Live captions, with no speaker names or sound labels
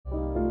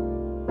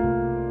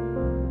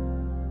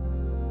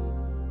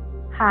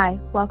Hi,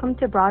 welcome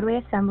to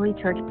Broadway Assembly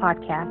Church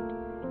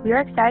Podcast. We are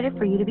excited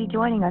for you to be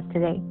joining us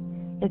today.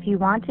 If you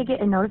want to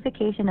get a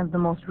notification of the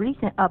most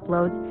recent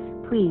uploads,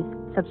 please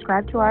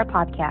subscribe to our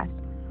podcast.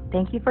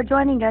 Thank you for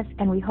joining us,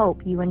 and we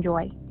hope you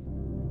enjoy.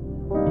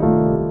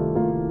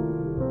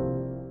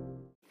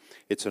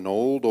 It's an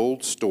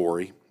old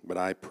story, but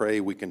I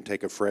pray we can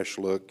take a fresh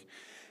look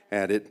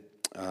at it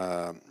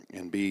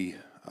and be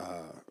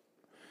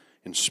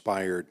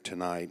inspired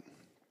tonight.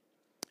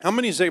 How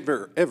many has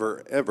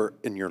ever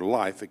in your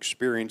life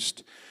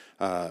experienced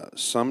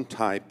some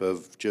type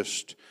of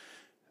just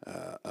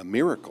a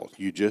miracle?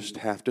 You just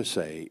have to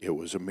say it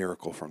was a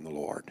miracle from the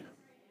Lord.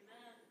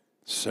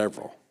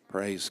 Several.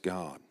 Praise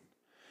God.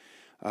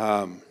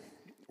 We're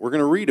going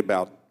to read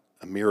about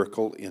a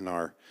miracle in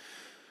our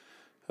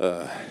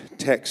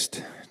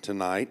text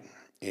tonight,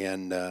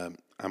 and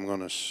I'm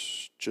going to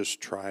just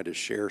try to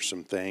share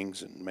some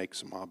things and make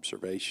some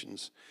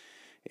observations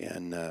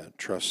and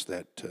trust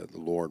that the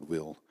Lord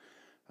will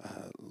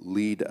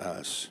lead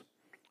us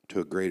to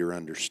a greater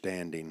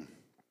understanding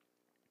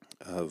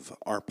of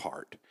our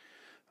part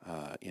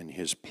in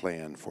His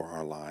plan for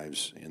our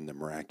lives in the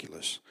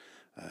miraculous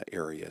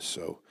area.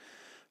 So,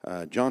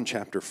 John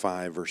chapter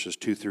 5, verses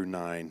 2 through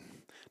 9.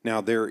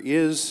 Now there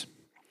is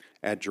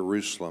at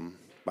Jerusalem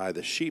by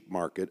the sheep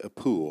market a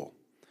pool,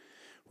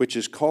 which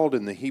is called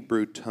in the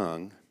Hebrew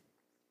tongue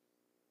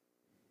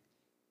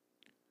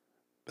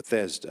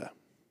Bethesda,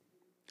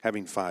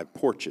 having 5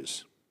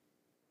 porches.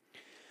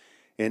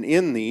 And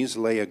in these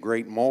lay a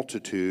great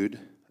multitude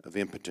of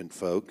impotent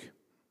folk,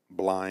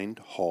 blind,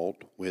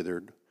 halt,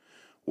 withered,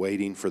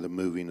 waiting for the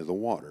moving of the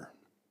water.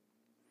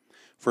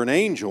 For an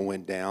angel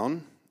went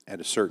down at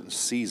a certain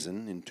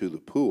season into the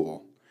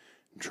pool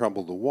and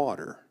troubled the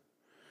water.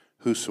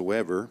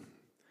 Whosoever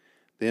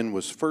then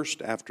was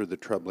first after the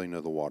troubling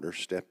of the water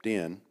stepped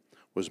in,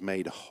 was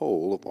made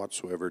whole of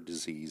whatsoever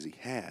disease he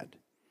had.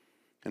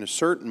 And a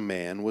certain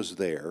man was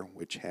there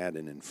which had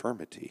an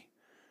infirmity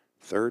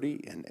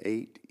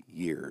 38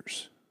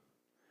 years.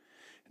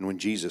 And when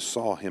Jesus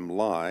saw him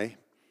lie,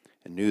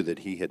 and knew that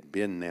he had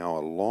been now a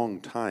long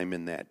time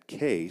in that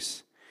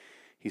case,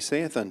 he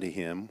saith unto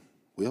him,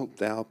 Wilt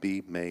thou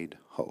be made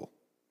whole?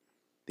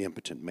 The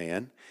impotent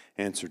man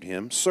answered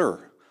him,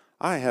 Sir,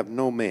 I have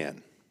no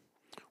man,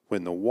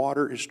 when the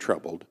water is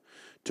troubled,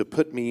 to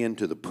put me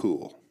into the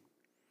pool.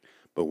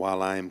 But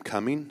while I am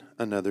coming,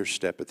 another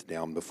steppeth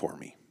down before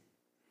me.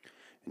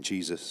 And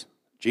Jesus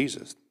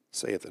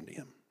saith unto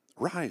him,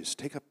 Rise,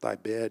 take up thy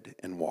bed,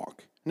 and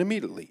walk. And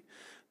immediately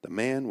the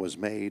man was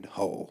made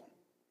whole,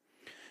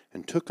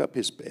 and took up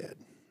his bed,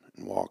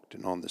 and walked,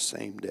 and on the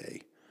same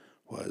day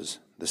was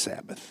the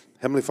Sabbath.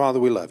 Heavenly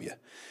Father, we love you.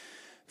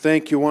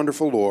 Thank you,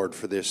 wonderful Lord,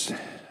 for this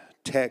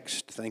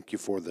text. Thank you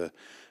for the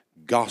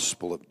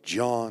Gospel of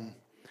John.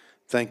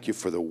 Thank you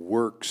for the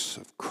works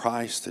of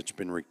Christ that's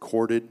been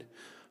recorded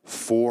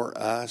for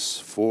us,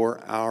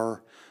 for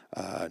our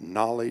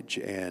knowledge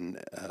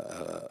and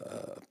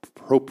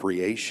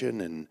appropriation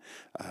and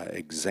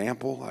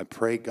example. I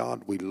pray,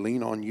 God, we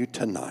lean on you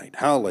tonight.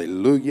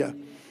 Hallelujah.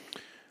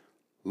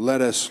 Let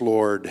us,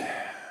 Lord,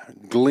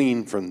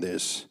 glean from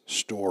this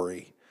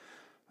story,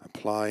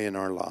 apply in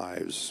our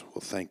lives.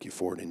 We'll thank you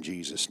for it in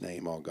Jesus'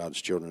 name. All God's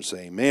children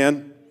say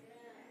amen.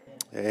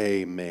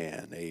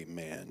 Amen.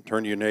 Amen.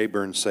 Turn to your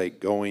neighbor and say,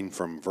 going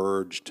from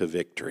verge to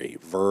victory.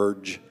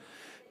 Verge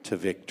to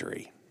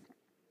victory.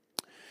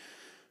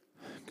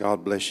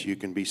 God bless you. You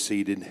can be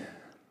seated.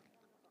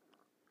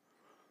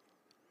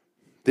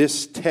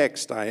 This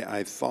text,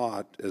 I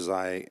thought, as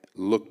I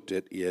looked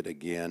at it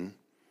again,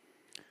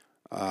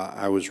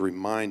 I was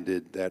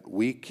reminded that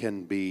we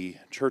can be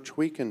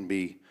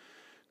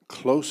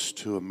close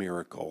to a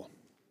miracle.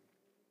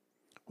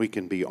 We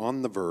can be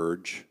on the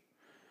verge,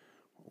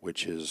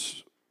 which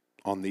is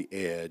on the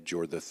edge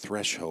or the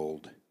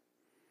threshold.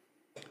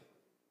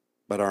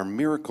 But our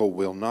miracle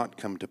will not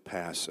come to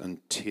pass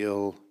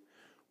until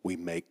we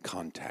make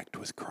contact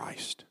with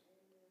Christ.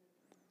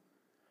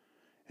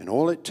 And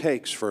all it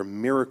takes for a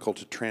miracle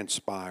to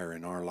transpire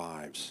in our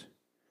lives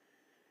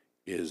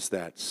is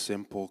that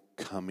simple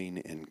coming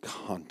in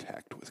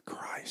contact with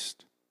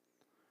Christ.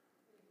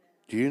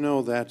 Do you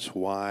know that's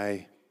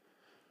why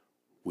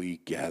we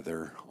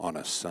gather on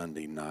a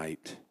Sunday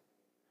night?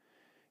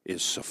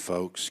 Is so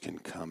folks can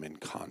come in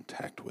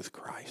contact with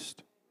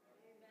Christ.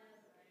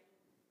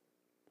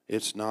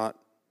 It's not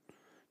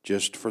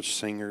just for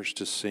singers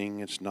to sing.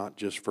 It's not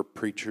just for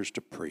preachers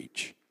to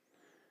preach.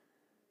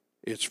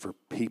 It's for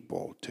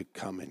people to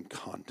come in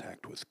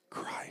contact with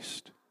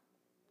Christ.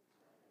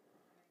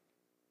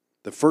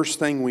 The first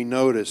thing we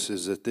notice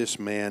is that this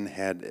man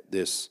had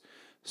this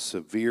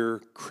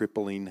severe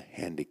crippling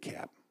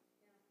handicap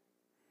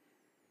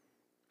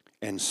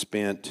and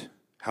spent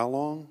how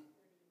long?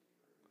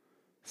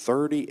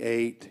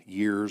 38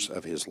 years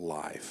of his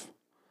life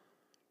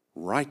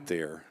right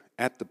there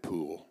at the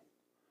pool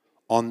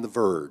on the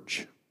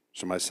verge.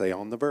 Somebody say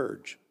on the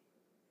verge.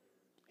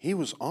 He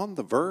was on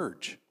the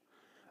verge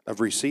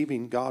of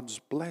receiving God's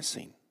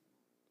blessing.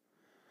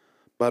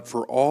 But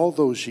for all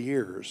those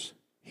years,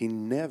 he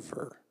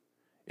never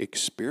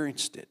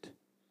experienced it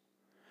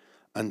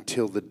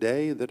until the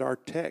day that our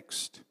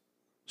text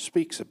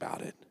speaks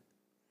about it.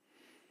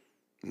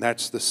 And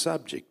that's the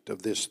subject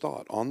of this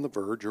thought, on the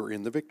verge or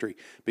in the victory,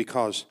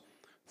 because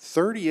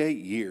 38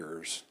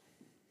 years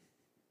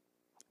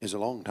is a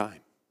long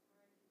time.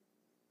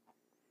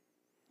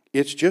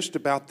 It's just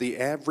about the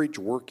average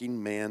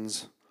working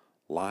man's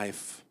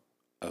life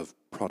of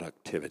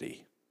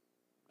productivity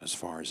as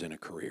far as in a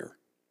career.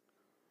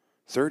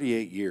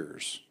 38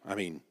 years. I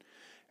mean,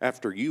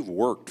 after you've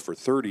worked for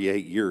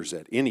 38 years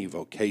at any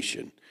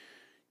vocation,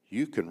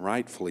 you can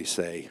rightfully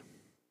say,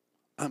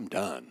 I'm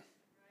done.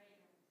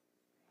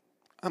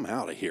 I'm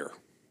out of here.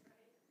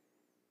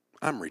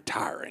 I'm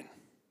retiring,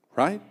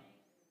 right?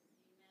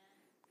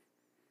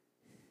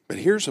 But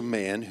here's a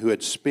man who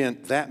had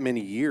spent that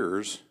many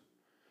years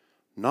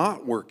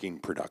not working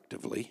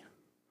productively,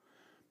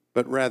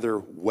 but rather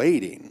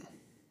waiting,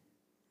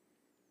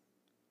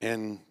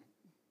 and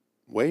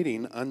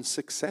waiting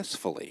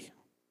unsuccessfully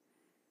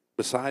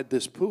beside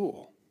this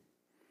pool,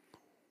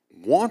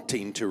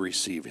 wanting to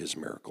receive his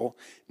miracle,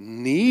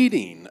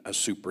 needing a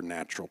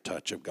supernatural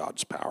touch of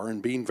God's power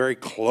and being very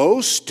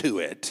close to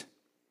it,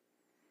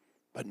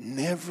 but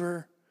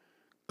never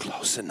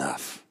close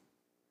enough,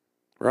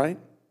 right?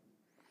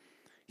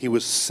 He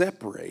was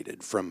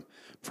separated from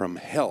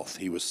health.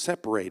 He was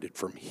separated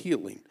from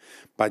healing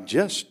by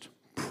just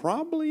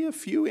probably a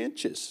few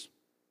inches,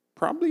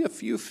 probably a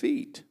few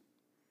feet.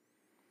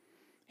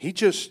 He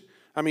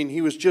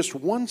was just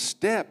one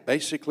step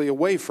basically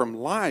away from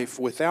life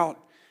without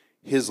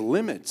his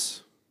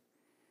limits,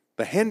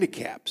 the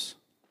handicaps.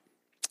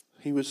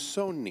 He was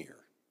so near,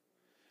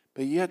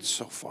 but yet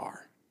so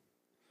far.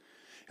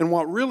 And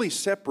what really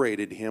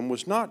separated him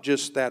was not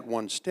just that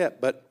one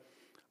step, but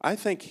I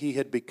think he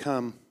had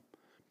become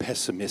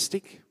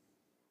pessimistic.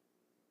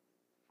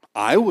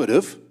 I would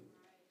have,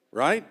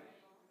 right?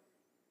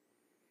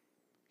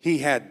 He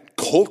had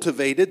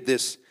cultivated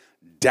this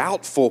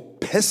doubtful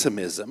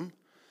pessimism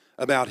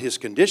about his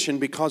condition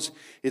because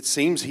it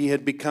seems he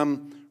had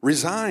become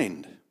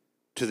resigned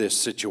to this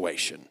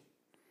situation.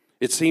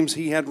 It seems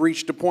he had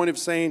reached a point of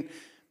saying,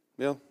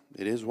 well,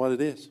 it is what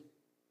it is,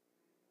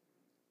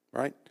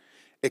 right?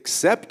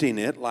 Accepting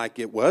it like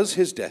it was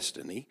his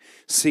destiny,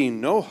 seeing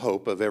no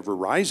hope of ever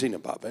rising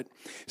above it,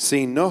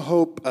 seeing no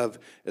hope of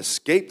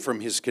escape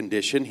from his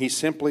condition, he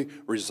simply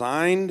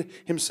resigned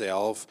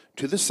himself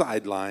to the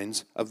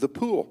sidelines of the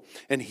pool.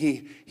 And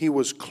he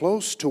was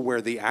close to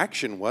where the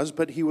action was,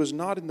 but he was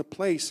not in the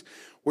place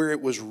where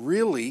it was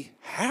really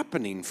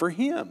happening for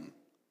him.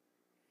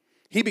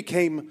 He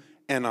became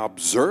an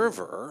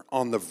observer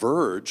on the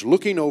verge,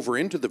 looking over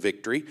into the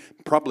victory.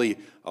 Probably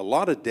a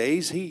lot of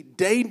days he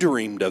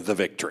daydreamed of the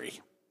victory.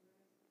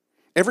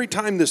 Every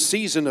time the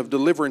season of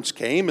deliverance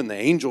came and the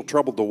angel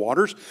troubled the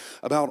waters,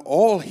 about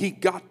all he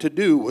got to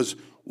do was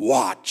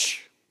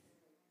watch,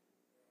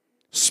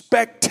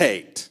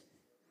 spectate,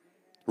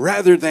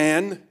 rather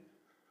than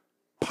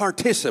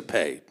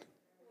participate.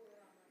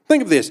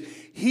 Think of this.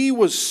 He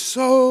was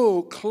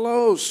so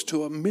close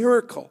to a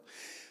miracle,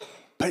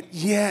 but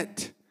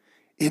yet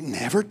it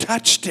never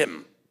touched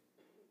him.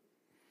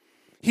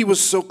 He was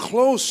so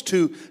close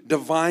to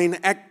divine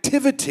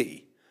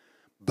activity,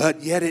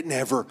 but yet it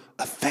never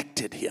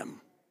affected him.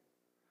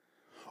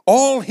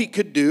 All he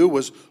could do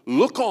was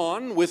look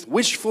on with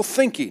wishful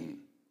thinking,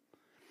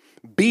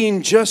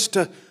 being just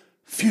a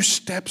few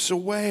steps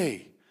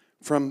away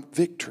from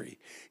victory.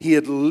 He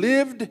had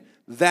lived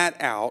that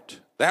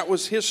out. That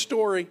was his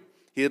story.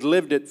 He had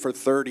lived it for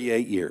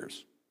 38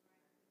 years.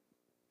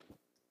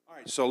 All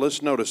right, so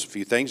let's notice a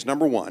few things.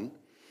 Number one,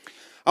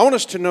 I want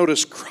us to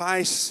notice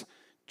Christ's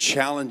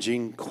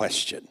challenging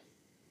question.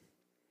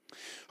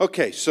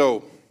 Okay,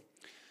 so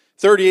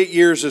 38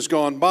 years has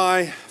gone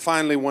by.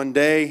 Finally, one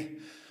day,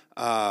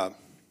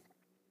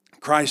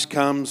 Christ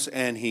comes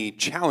and he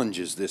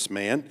challenges this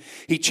man.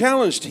 He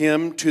challenged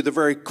him to the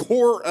very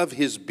core of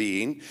his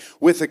being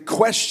with a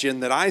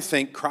question that I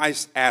think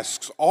Christ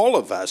asks all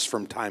of us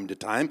from time to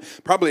time,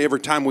 probably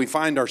every time we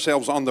find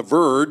ourselves on the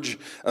verge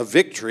of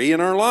victory in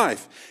our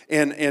life.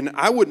 And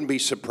I wouldn't be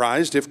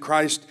surprised if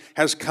Christ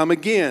has come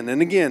again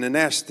and again and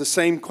asked the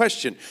same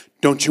question.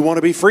 Don't you want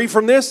to be free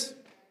from this?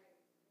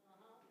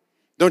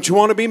 Don't you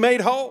want to be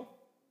made whole?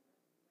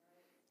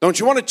 Don't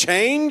you want to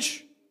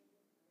change?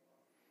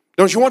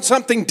 Don't you want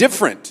something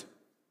different?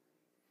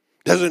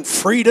 Doesn't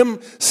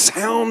freedom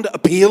sound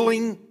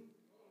appealing?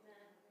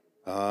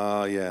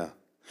 Yeah.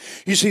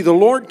 You see, the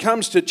Lord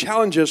comes to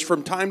challenge us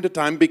from time to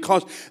time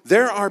because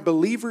there are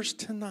believers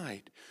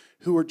tonight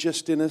who are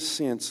just in a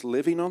sense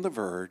living on the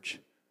verge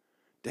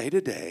day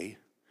to day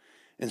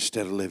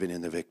instead of living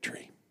in the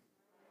victory.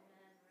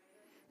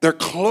 They're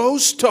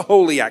close to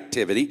holy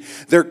activity.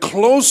 They're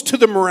close to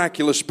the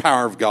miraculous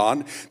power of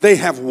God. They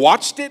have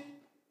watched it.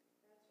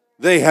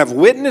 They have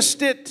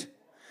witnessed it.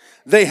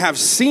 They have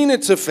seen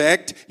its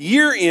effect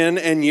year in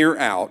and year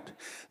out.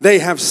 They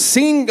have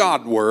seen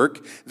God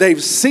work.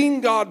 They've seen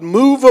God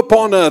move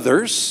upon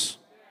others.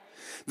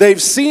 They've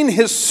seen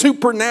his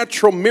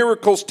supernatural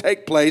miracles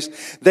take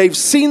place. They've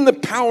seen the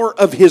power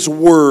of his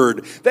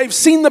word. They've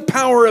seen the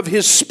power of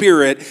his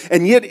spirit.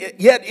 And yet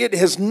it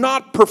has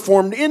not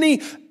performed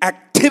any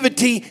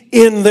activity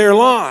in their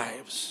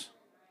lives.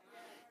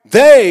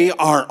 They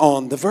are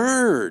on the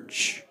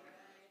verge.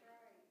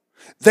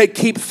 They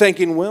keep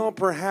thinking, well,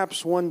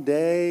 perhaps one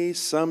day,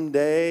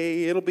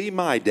 someday, it'll be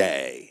my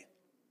day.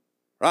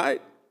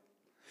 Right?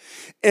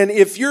 And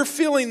if you're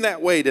feeling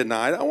that way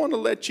tonight, I want to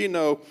let you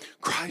know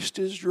Christ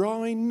is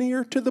drawing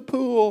near to the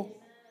pool.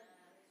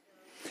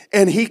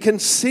 And he can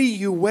see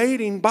you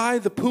waiting by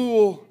the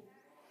pool.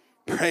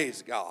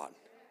 Praise God.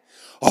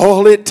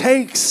 All it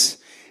takes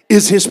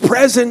is his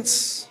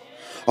presence.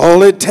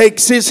 All it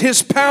takes is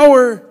his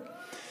power.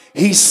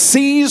 He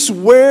sees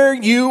where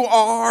you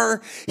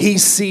are. He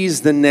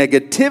sees the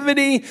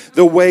negativity,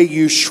 the way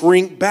you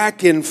shrink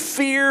back in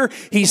fear.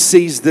 He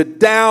sees the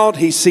doubt.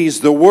 He sees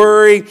the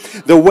worry,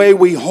 the way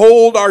we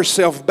hold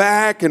ourselves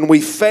back and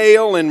we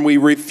fail and we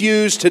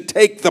refuse to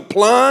take the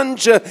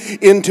plunge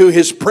into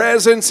his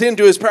presence,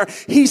 into his power.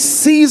 He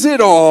sees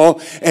it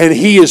all and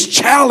he is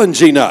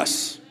challenging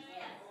us.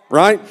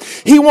 Right?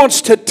 He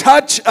wants to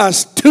touch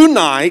us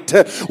tonight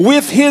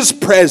with his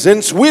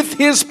presence, with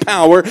his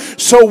power,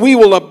 so we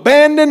will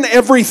abandon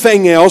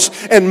everything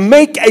else and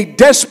make a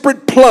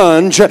desperate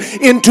plunge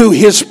into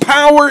his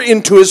power,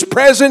 into his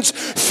presence,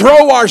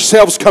 throw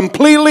ourselves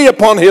completely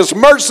upon his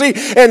mercy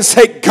and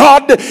say,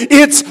 God,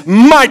 it's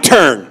my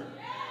turn.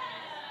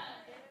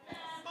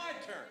 My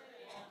turn.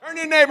 Turn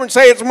to your neighbor and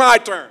say, it's my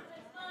turn.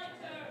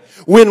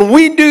 When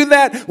we do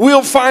that,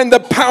 we'll find the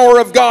power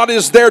of God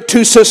is there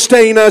to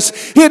sustain us.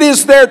 It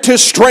is there to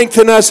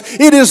strengthen us.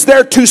 It is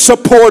there to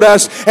support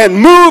us and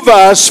move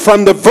us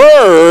from the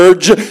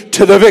verge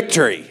to the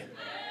victory.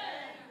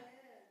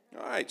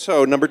 All right,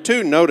 so number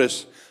 2,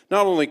 notice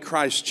not only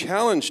Christ's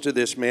challenge to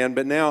this man,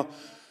 but now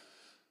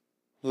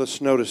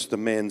let's notice the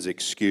man's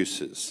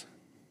excuses.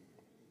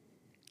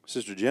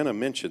 Sister Jenna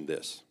mentioned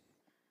this.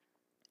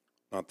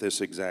 Not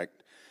this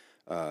exact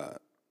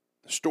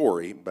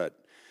story, but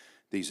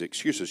these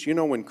excuses. You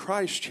know, when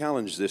Christ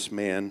challenged this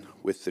man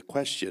with the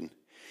question,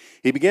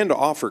 he began to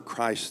offer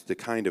Christ the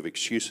kind of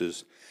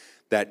excuses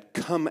that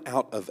come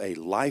out of a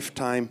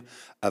lifetime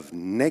of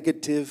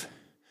negative,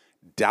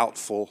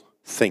 doubtful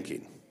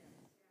thinking.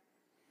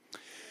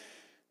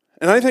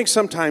 And I think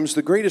sometimes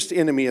the greatest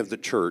enemy of the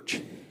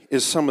church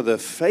is some of the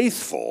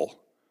faithful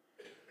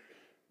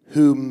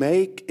who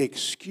make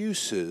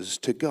excuses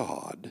to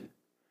God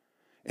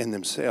and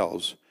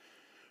themselves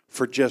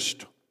for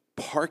just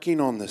parking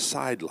on the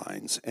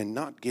sidelines and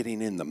not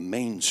getting in the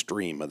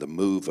mainstream of the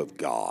move of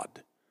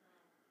God.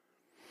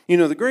 You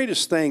know, the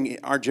greatest thing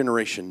our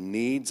generation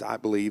needs, I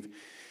believe,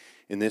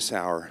 in this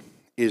hour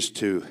is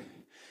to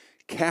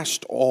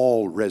cast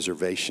all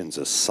reservations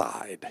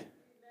aside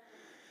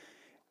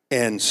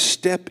and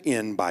step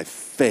in by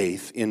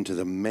faith into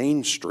the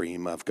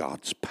mainstream of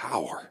God's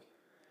power.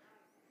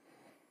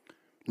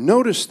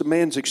 Notice the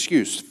man's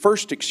excuse.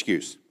 First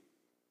excuse,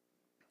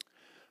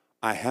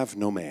 I have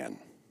no man.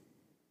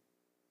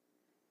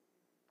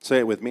 Say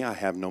it with me, I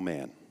have no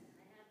man.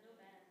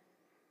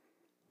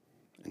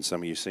 And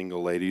some of you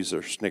single ladies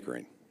are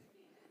snickering.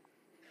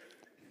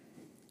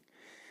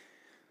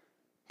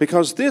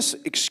 Because this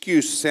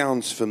excuse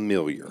sounds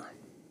familiar.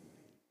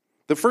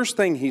 The first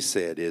thing he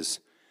said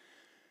is,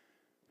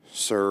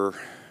 Sir,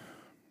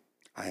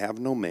 I have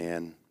no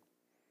man.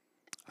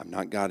 I've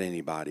not got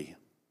anybody.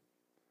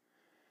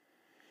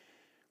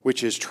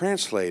 Which is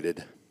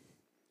translated,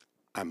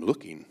 I'm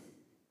looking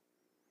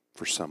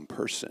for some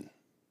person,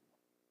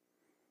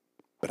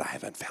 but I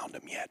haven't found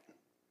him yet.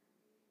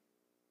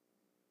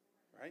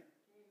 Right?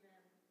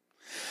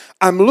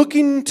 I'm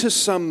looking to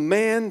some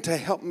man to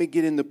help me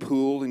get in the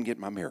pool and get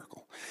my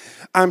miracle.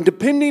 I'm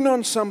depending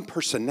on some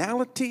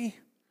personality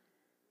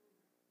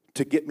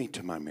to get me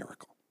to my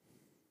miracle.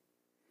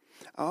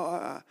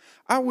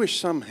 I wish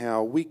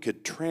somehow we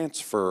could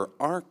transfer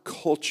our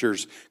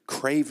culture's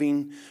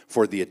craving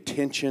for the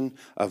attention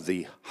of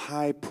the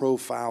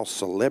high-profile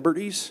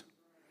celebrities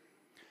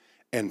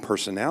and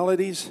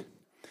personalities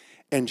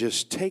and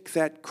just take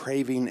that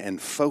craving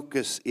and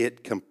focus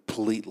it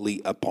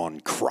completely upon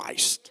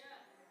Christ.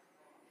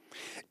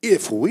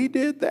 If we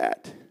did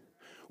that,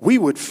 we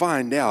would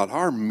find out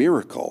our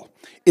miracle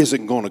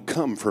isn't going to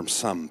come from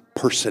some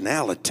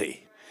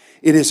personality.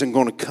 It isn't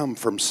going to come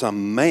from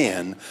some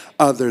man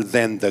other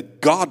than the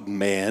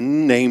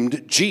God-man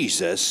named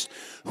Jesus,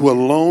 who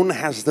alone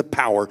has the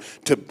power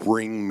to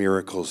bring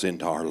miracles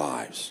into our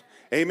lives.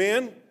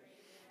 Amen?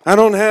 I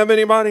don't have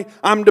anybody.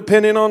 I'm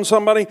depending on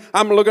somebody.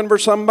 I'm looking for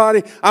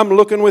somebody. I'm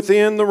looking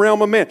within the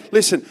realm of man.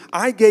 Listen,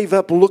 I gave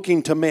up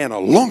looking to man a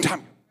long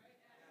time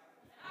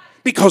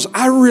because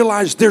I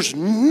realized there's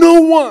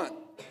no one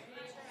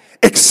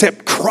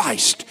except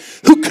Christ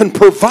who can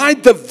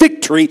provide the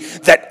victory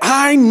that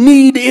I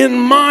need in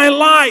my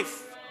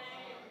life.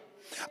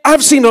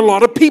 I've seen a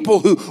lot of people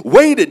who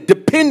waited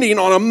depending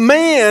on a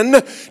man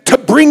to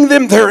bring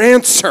them their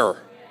answer.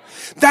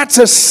 That's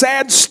a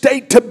sad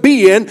state to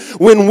be in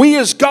when we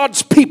as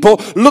God's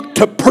people look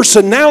to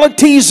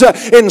personalities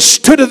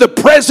instead of the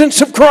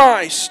presence of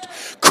Christ.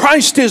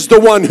 Christ is the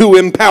one who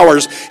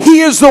empowers.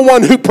 He is the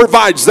one who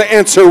provides the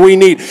answer we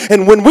need.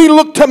 And when we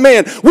look to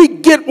man, we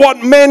get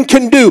what man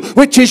can do,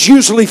 which is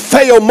usually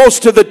fail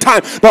most of the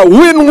time. But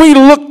when we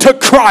look to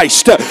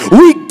Christ,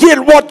 we get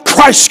what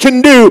Christ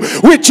can do,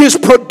 which is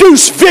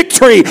produce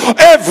victory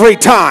every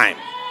time.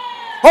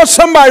 Oh,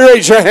 somebody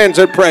raise your hands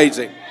and praise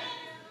Him.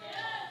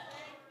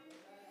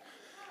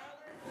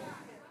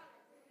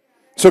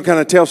 So can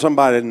I tell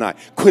somebody tonight,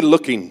 quit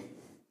looking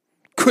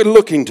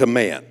to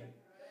man.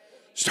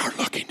 Start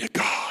looking to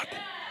God.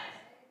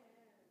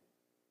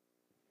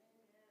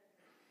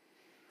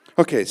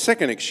 Okay,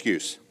 second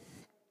excuse.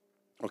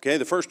 Okay,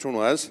 the first one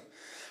was,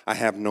 I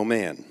have no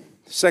man.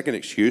 The second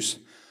excuse,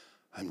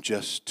 I'm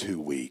just too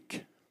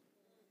weak.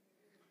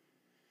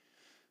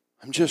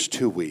 I'm just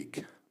too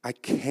weak. I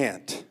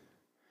can't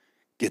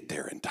get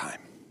there in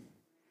time.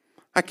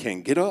 I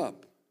can't get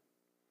up.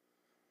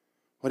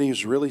 What he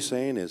was really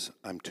saying is,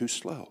 I'm too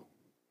slow.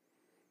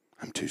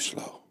 I'm too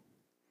slow.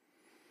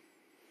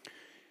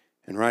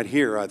 And right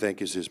here, I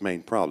think, is his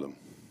main problem.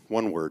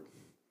 One word,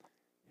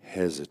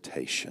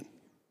 hesitation.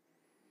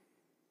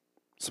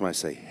 Somebody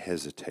say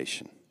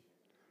hesitation.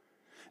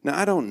 Now,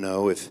 I don't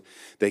know if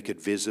they could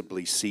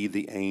visibly see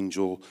the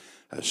angel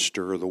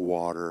stir the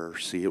water, or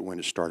see it when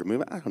it started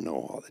moving. I don't know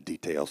all the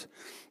details.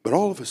 But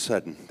all of a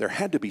sudden, there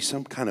had to be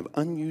some kind of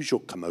unusual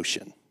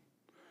commotion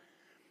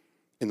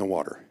in the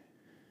water.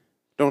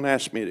 Don't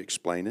ask me to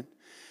explain it,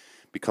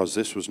 because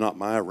this was not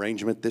my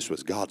arrangement. This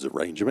was God's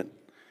arrangement.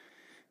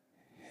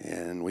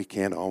 And we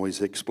can't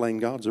always explain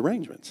God's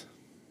arrangements.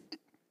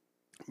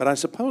 But I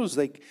suppose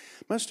they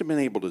must have been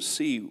able to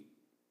see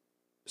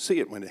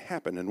it when it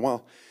happened.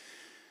 And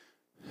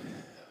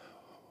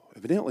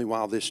evidently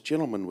while this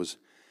gentleman was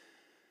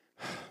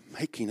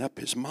making up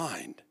his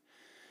mind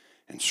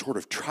and sort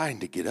of trying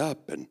to get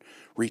up and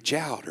reach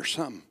out or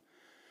something,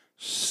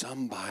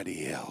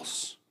 somebody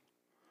else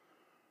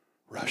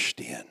rushed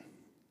in.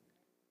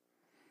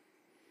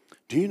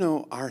 Do you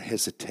know our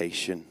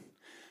hesitation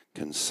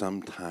can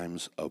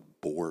sometimes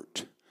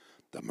abort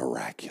the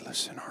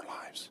miraculous in our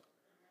lives?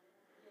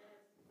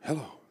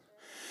 Hello.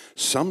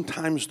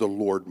 Sometimes the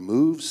Lord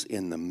moves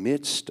in the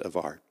midst of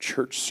our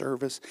church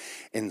service,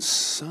 and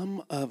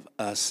some of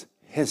us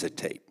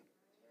hesitate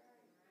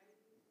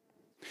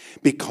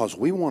because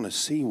we want to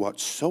see what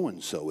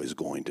so-and-so is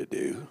going to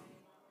do.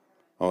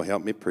 Oh,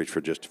 help me preach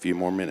for just a few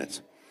more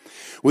minutes.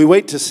 We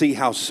wait to see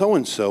how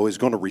so-and-so is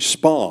going to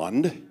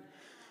respond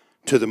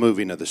to the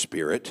moving of the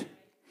Spirit.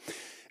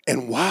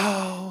 And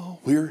while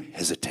we're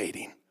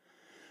hesitating,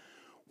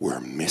 we're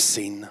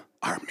missing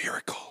our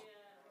miracle.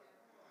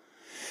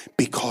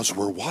 Because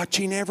we're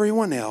watching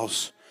everyone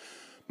else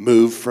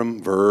move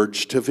from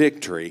verge to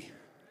victory.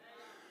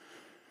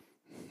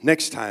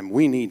 Next time,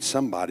 we need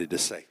somebody to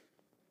say,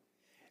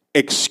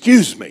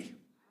 excuse me,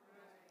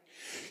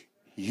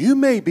 you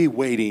may be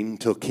waiting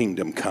till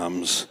kingdom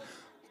comes,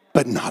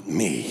 but not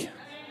me.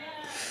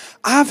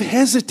 I've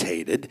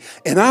hesitated,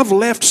 and I've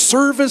left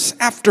service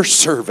after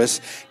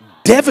service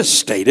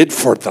devastated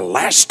for the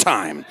last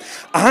time.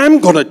 I'm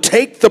going to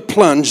take the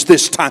plunge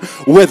this time,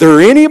 whether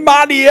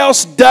anybody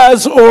else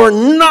does or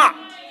not.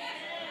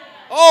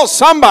 Oh,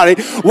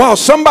 while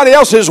somebody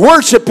else is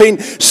worshiping,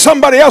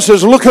 somebody else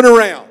is looking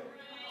around.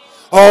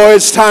 Oh,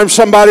 it's time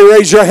somebody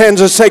raise your hands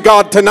and say,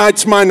 God,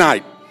 tonight's my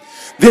night.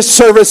 This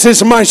service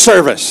is my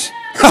service.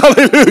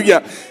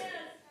 Hallelujah.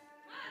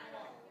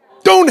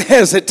 Don't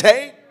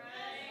hesitate.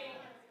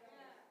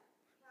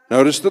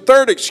 Notice the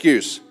third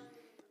excuse.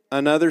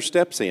 Another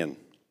steps in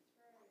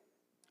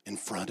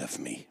front of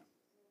me.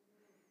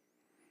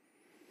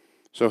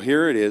 So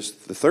here it is.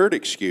 The third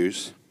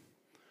excuse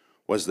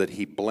was that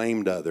he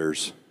blamed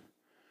others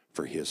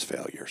for his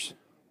failures.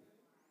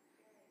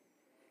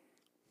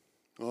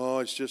 Oh,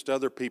 it's just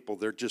other people.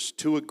 They're just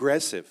too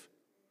aggressive.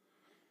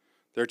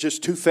 They're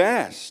just too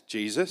fast,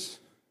 Jesus.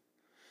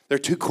 They're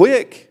too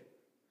quick.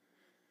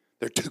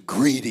 They're too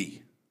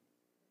greedy.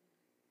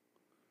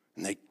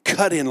 And they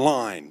cut in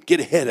line, get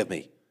ahead of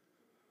me.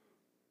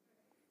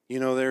 You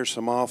know, there's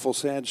some awful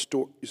sad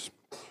stories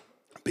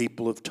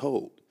people have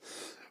told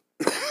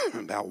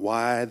about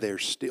why they're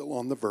still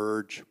on the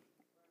verge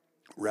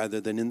rather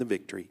than in the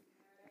victory.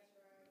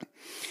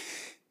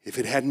 If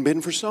it hadn't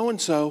been for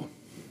so-and-so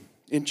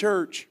in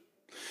church,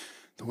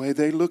 the way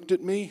they looked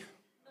at me,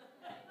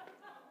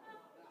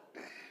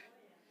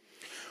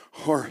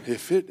 or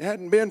if it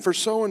hadn't been for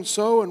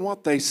so-and-so and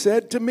what they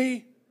said to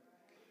me,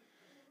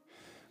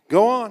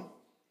 go on.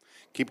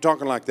 Keep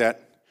talking like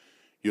that.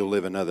 You'll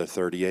live another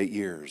 38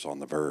 years on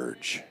the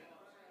verge.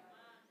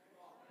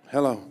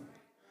 Hello.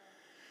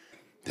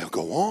 They'll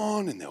go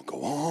on and they'll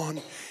go on,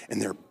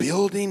 and they're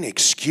building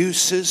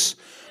excuses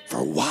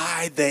for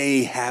why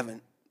they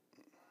haven't.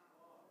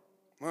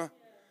 Huh?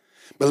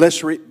 But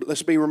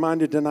let's be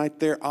reminded tonight,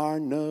 there are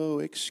no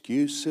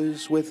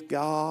excuses with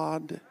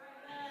God.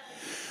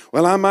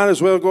 Well, I might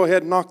as well go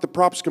ahead and knock the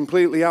props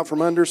completely out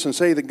from under us and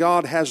say that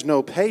God has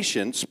no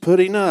patience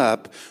putting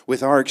up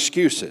with our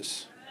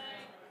excuses.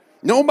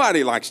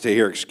 Nobody likes to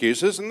hear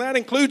excuses, and that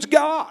includes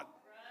God.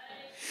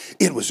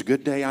 It was a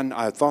good day.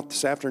 I thought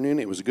this afternoon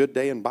it was a good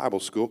day in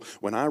Bible school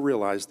when I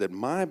realized that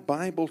my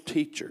Bible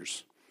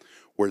teachers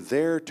were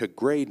there to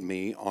grade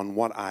me on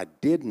what I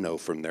did know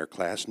from their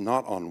class,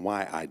 not on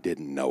why I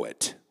didn't know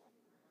it.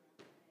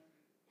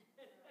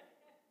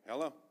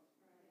 Hello?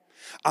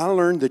 I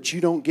learned that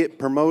you don't get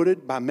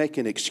promoted by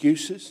making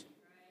excuses.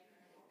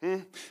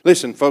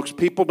 Listen, folks,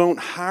 people don't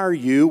hire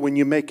you when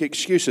you make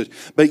excuses.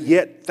 But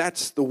yet,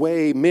 that's the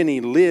way many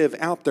live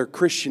out their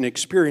Christian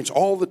experience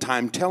all the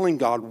time, telling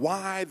God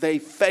why they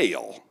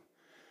fail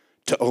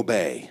to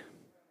obey.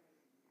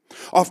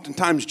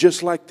 Oftentimes,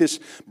 just like this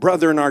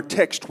brother in our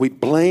text, we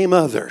blame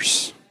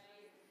others.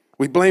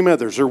 We blame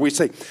others, or we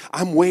say,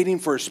 I'm waiting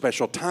for a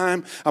special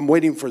time. I'm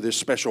waiting for this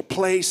special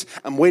place.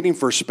 I'm waiting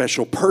for a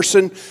special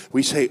person.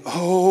 We say,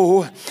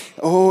 oh,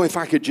 if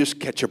I could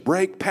just catch a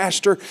break,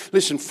 Pastor.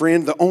 Listen,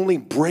 friend, the only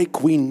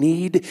break we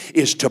need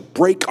is to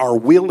break our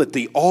will at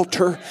the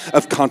altar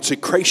of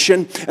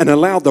consecration and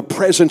allow the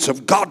presence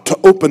of God to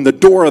open the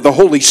door of the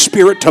Holy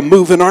Spirit to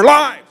move in our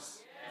lives.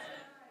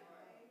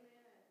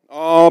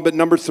 Oh, but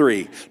number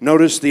 3,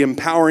 notice the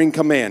empowering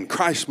command.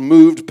 Christ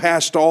moved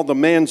past all the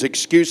man's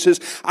excuses.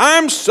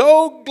 I'm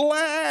so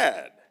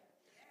glad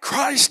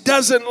Christ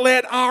doesn't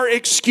let our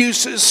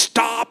excuses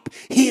stop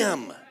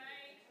him.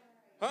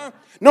 Huh?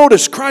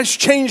 Notice Christ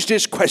changed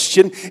his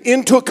question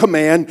into a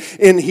command,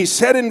 and he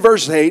said in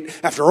verse 8,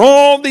 after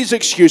all these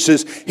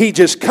excuses, he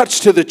just cuts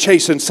to the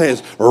chase and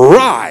says,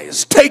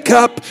 rise, take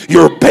up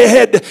your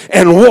bed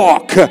and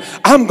walk.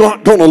 I'm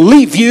not going to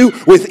leave you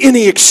with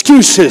any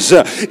excuses.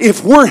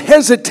 If we're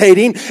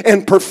hesitating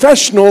and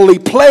professionally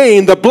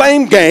playing the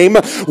blame game,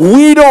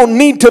 we don't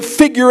need to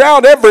figure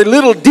out every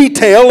little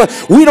detail.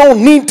 We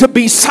don't need to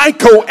be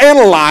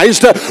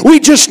psychoanalyzed.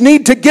 We just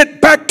need to get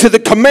back to the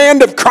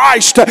command of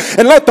Christ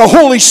and let the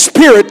Holy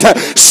Spirit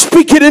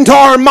speak it into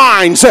our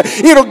minds.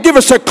 It'll give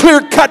us a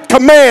clear-cut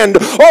command.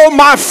 Oh,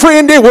 my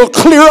friend, it will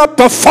clear up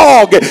the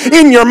fog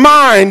in your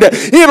mind.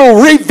 It'll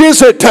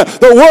revisit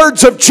the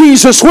words of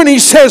Jesus when he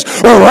says,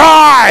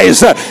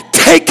 arise,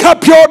 take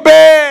up your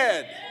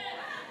bed.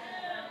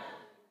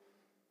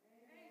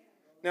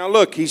 Now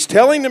look, he's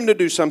telling them to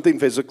do something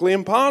physically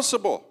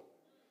impossible.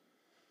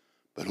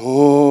 But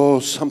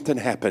oh, something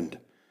happened.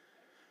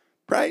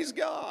 Praise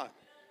God.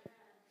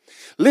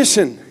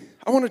 Listen,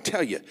 I want to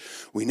tell you,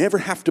 we never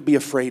have to be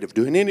afraid of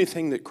doing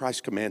anything that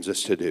Christ commands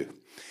us to do.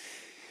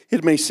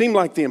 It may seem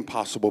like the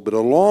impossible, but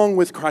along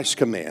with Christ's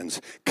commands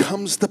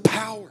comes the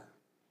power,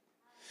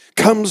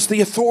 comes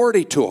the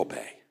authority to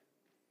obey.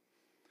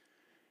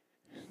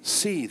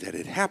 See that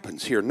it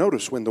happens here.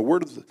 Notice when the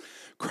word of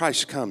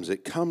Christ comes,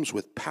 it comes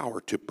with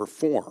power to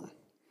perform.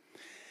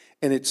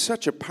 And it's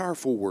such a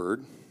powerful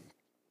word.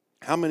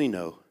 How many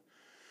know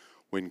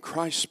when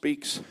Christ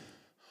speaks,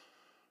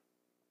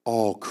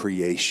 all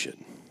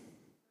creation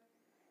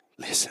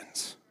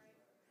listens?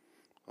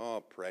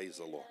 Oh, praise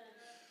the Lord.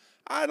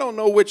 I don't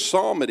know which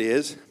psalm it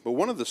is, but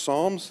one of the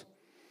psalms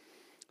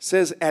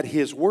says, at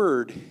his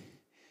word,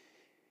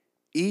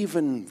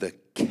 even the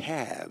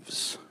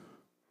calves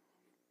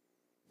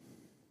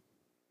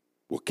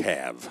will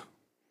calve.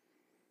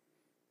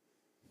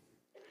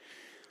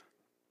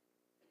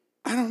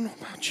 I don't know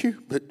about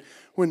you, but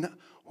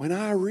when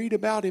I read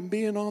about him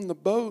being on the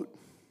boat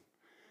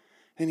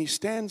and he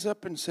stands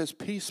up and says,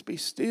 peace be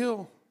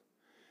still,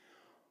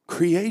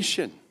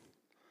 creation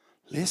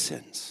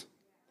listens.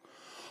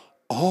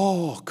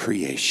 All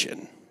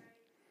creation.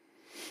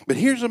 But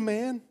here's a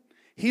man,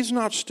 he's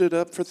not stood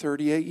up for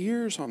 38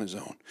 years on his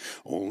own.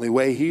 Only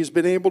way he's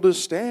been able to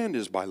stand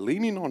is by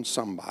leaning on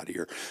somebody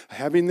or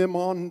having them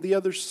on the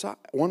other side,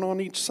 one on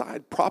each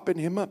side, propping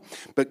him up.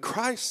 But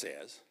Christ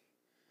says,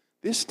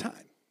 this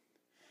time,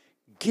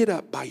 get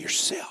up by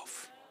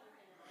yourself.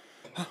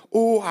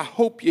 Oh, I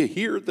hope you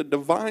hear the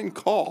divine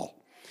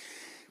call.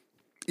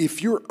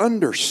 If you're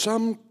under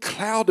some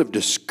cloud of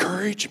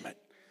discouragement,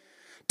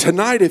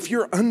 tonight, if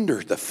you're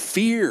under the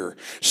fear,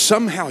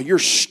 somehow you're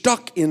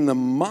stuck in the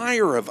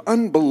mire of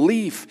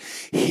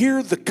unbelief,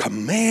 hear the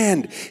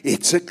command.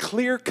 It's a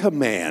clear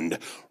command.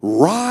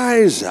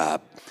 Rise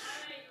up.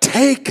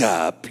 Take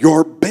up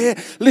your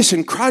bed.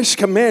 Listen, Christ's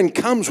command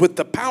comes with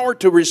the power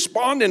to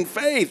respond in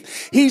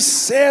faith. He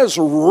says,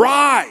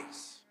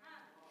 rise.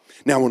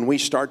 Now, when we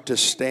start to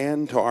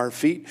stand to our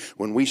feet,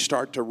 when we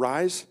start to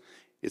rise,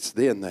 it's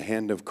then the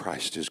hand of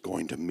Christ is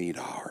going to meet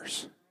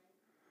ours.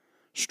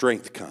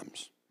 Strength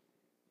comes.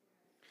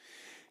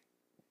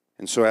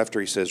 And so after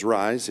he says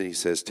rise, he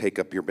says take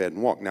up your bed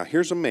and walk. Now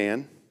here's a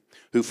man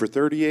who for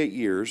 38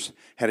 years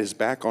had his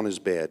back on his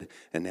bed,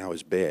 and now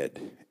his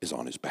bed is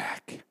on his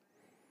back.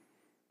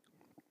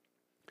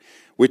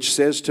 Which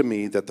says to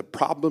me that the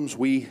problems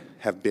we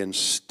have been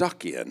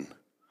stuck in,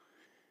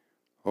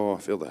 oh, I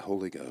feel the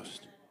Holy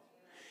Ghost.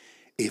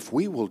 If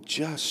we will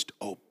just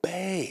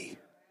obey,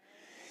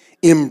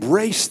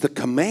 embrace the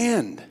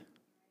command,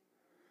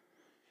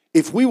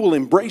 if we will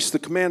embrace the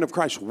command of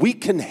Christ, we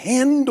can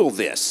handle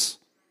this.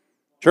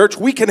 Church,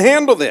 we can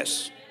handle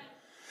this.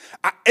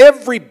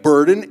 Every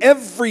burden,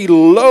 every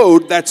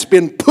load that's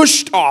been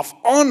pushed off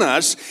on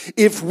us,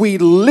 if we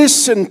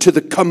listen to the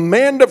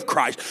command of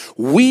Christ,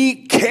 we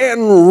can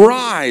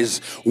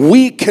rise.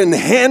 We can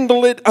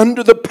handle it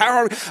under the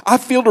power. I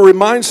feel to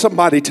remind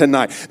somebody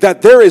tonight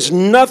that there is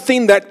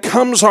nothing that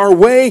comes our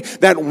way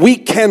that we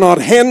cannot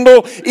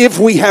handle if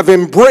we have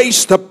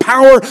embraced the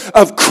power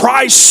of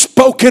Christ's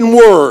spoken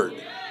word.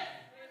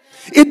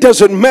 It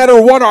doesn't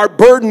matter what our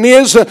burden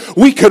is.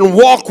 We can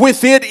walk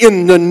with it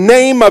in the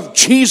name of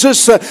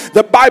Jesus.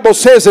 The Bible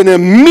says, and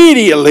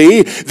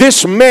immediately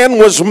this man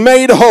was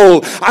made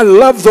whole. I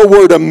love the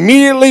word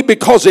immediately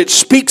because it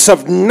speaks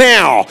of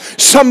now.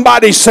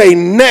 Somebody say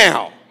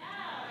now.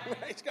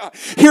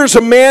 Here's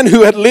a man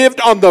who had lived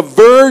on the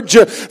verge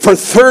for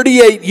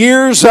 38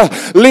 years.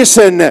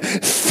 Listen,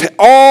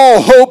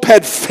 all hope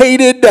had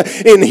faded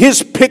in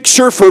his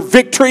picture for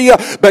victory,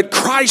 but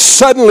Christ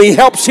suddenly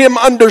helps him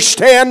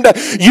understand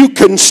you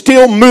can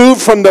still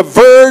move from the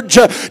verge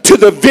to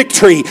the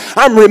victory.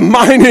 I'm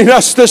reminding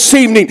us this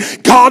evening,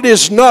 God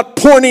is not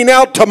pointing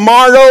out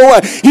tomorrow.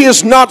 He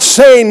is not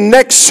saying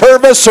next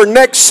service or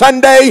next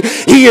Sunday.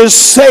 He is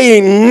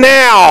saying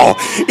now,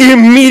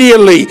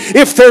 immediately.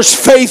 If there's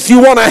faith you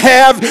want to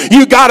have,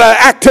 you got to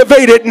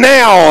activate it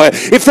now.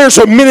 If there's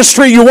a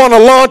ministry you want to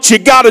launch, you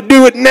got to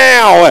do it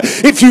now.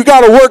 If you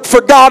got to work for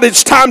God,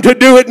 it's time to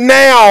do it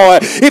now.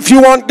 If you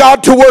want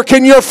God to work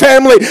in your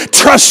family,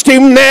 trust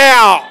Him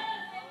now.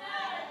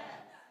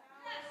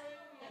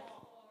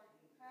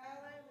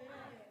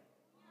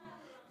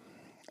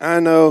 I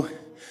know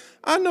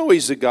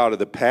He's the God of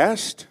the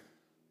past.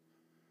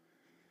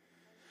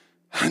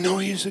 I know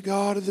He's the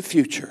God of the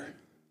future.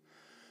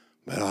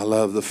 But I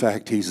love the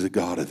fact He's the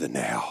God of the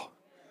now.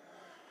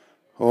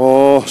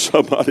 Oh,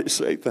 somebody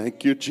say,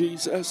 thank you,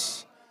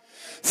 Jesus.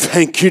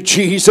 Thank you,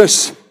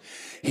 Jesus.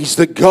 He's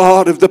the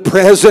God of the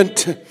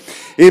present.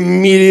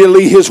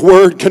 Immediately His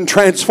word can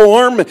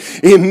transform.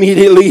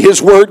 Immediately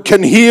His word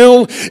can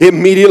heal.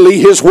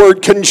 Immediately His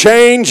word can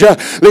change.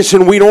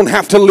 Listen, we don't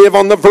have to live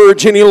on the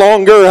verge any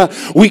longer.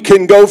 We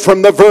can go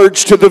from the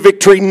verge to the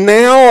victory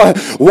now.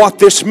 What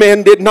this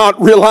man did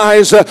not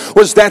realize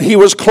was that he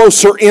was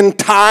closer in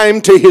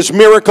time to his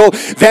miracle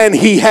than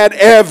he had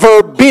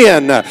ever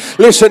been.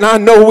 Listen, I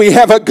know we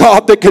have a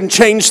God that can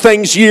change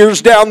things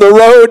years down the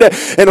road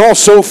and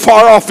also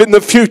far off in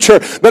the future,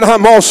 but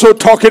I'm also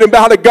talking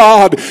about a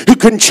God who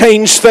can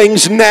change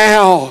things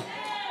now.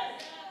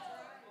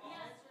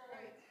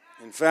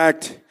 In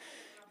fact,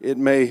 it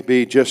may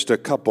be just a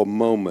couple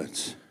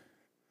moments.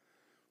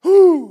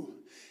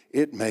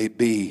 It may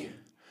be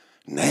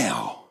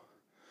now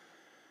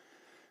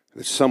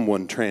that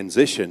someone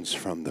transitions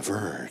from the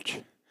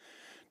verge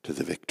to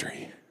the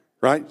victory.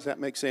 Right? Does that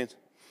make sense?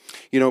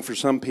 You know, for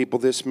some people,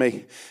 this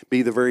may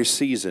be the very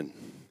season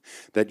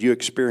that you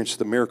experience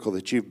the miracle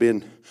that you've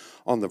been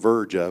on the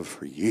verge of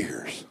for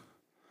years.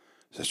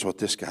 That's what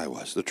this guy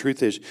was. The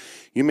truth is,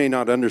 you may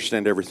not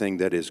understand everything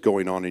that is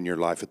going on in your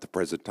life at the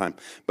present time,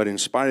 but in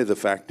spite of the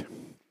fact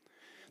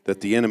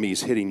that the enemy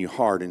is hitting you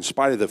hard, in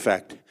spite of the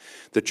fact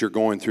that you're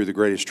going through the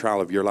greatest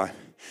trial of your life,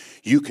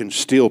 you can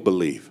still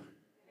believe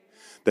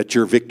that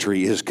your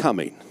victory is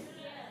coming.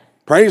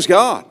 Praise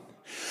God.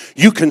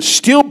 You can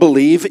still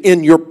believe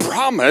in your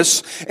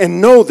promise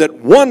and know that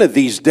one of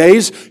these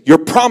days your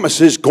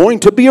promise is going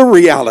to be a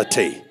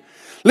reality.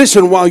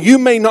 Listen, while you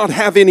may not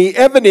have any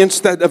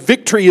evidence that a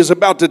victory is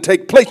about to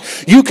take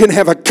place, you can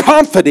have a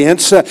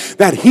confidence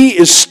that He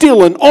is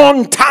still an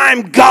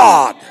on-time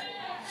God.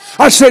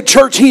 I said,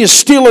 church, He is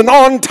still an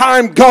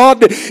on-time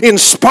God in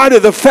spite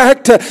of the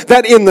fact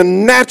that in the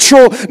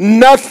natural,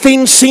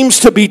 nothing seems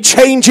to be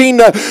changing.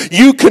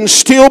 You can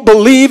still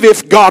believe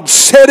if God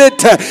said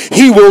it,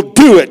 He will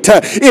do it.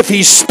 If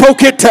He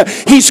spoke it,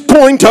 He's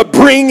going to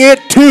bring it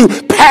to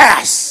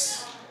pass.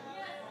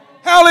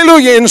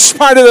 Hallelujah, in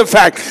spite of the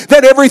fact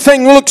that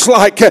everything looks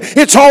like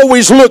it's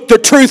always looked. The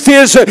truth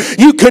is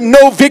you can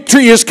know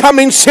victory is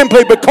coming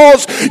simply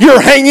because you're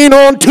hanging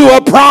on to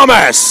a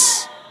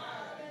promise.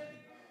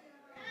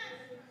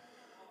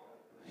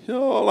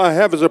 All I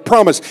have is a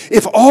promise.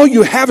 If all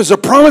you have is a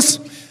promise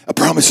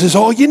is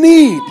all you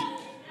need.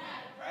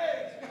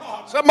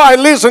 Somebody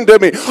listen to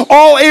me.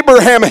 All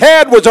Abraham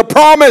had was a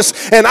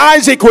promise, and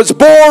Isaac was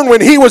born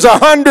when he was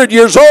 100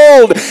 years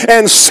old,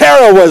 and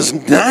Sarah was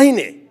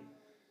 90.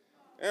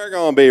 They're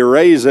going to be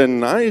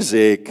raising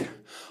Isaac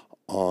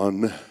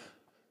on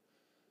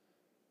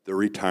the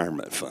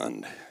retirement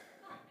fund.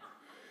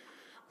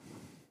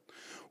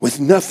 With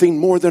nothing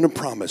more than a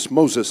promise,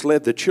 Moses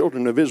led the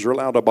children of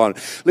Israel out of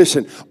bondage.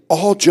 Listen,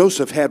 all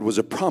Joseph had was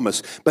a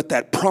promise, but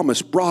that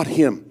promise brought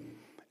him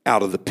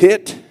out of the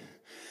pit,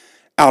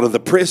 out of the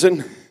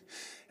prison,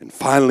 and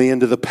finally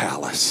into the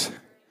palace.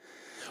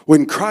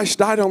 When Christ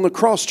died on the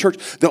cross, church,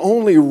 the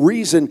only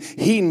reason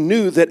He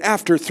knew that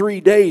after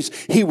 3 days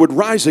He would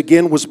rise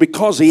again was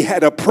because He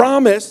had a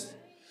promise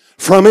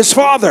from His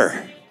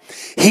Father.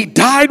 He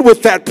died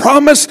with that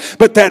promise,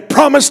 but that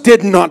promise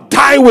did not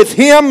die with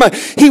him.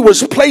 He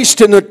was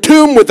placed in a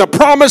tomb with a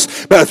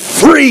promise, but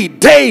 3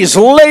 days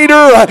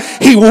later,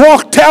 he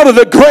walked out of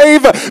the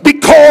grave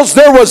because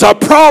there was a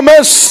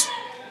promise.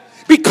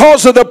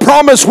 Because of the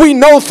promise, we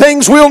know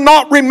things will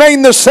not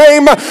remain the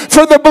same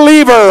for the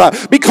believer.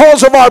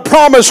 Because of our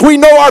promise, we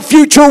know our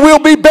future will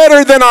be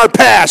better than our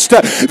past.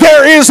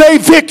 There is a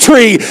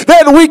victory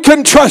that we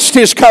can trust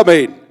is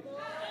coming.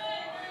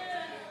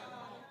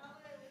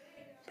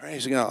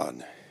 Praise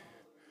God.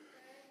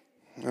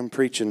 I'm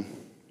preaching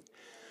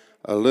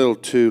a little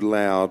too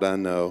loud, I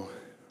know.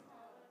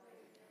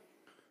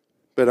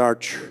 But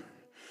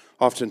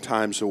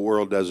oftentimes the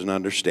world doesn't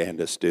understand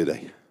us, do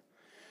they?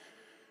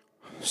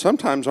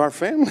 Sometimes our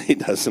family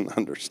doesn't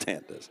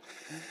understand us.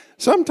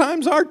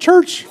 Sometimes our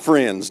church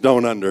friends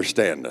don't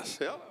understand us.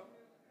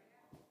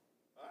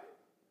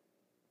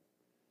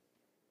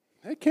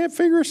 They can't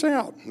figure us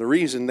out. The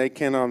reason they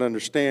cannot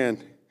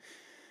understand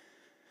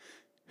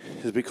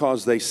is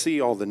because they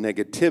see all the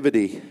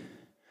negativity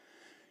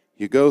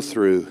you go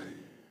through,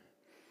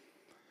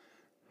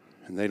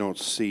 and they don't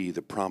see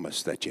the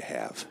promise that you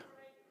have.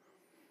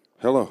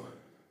 Hello.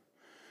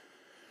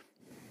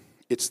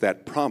 It's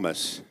that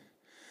promise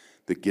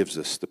that gives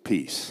us the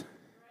peace.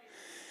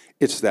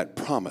 It's that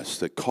promise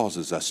that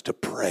causes us to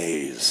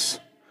praise.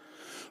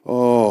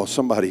 Oh,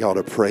 somebody ought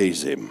to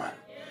praise him.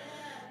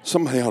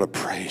 Somebody ought to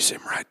praise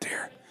him right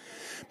there.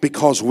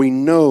 Because we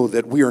know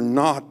that we are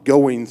not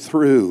going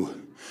through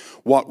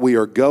what we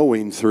are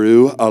going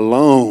through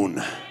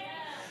alone.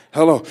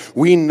 Hello.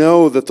 We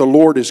know that the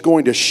Lord is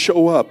going to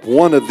show up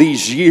one of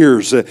these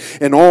years,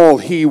 and all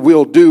he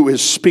will do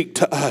is speak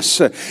to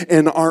us,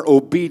 and our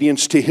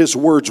obedience to his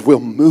words will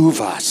move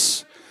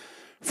us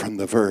from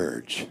the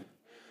verge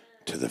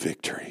to the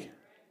victory.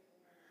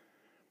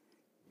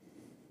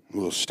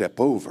 We'll step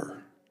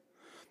over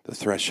the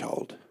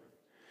threshold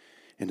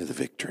into the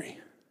victory.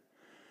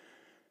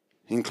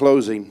 In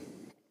closing,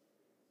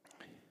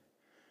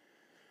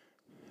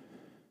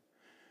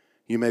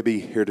 you may be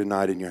here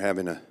tonight and you're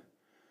having a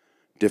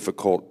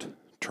difficult,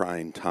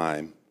 trying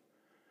time,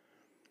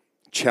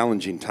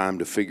 challenging time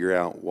to figure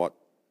out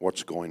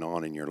what's going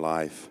on in your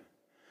life.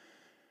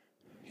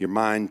 Your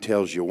mind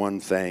tells you one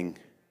thing,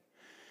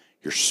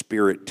 your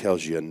spirit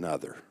tells you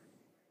another.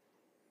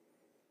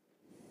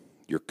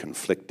 You're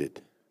conflicted.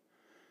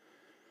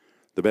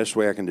 The best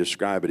way I can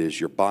describe it is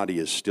your body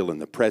is still in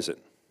the present.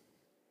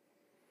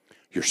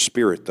 Your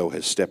spirit, though,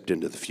 has stepped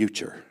into the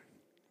future.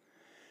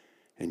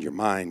 And your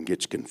mind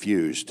gets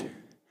confused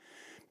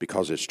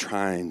because it's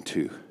trying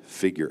to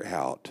figure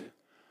out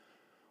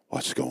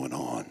what's going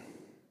on.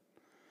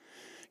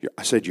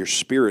 I said your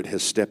spirit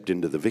has stepped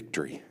into the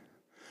victory,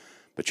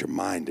 but your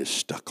mind is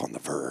stuck on the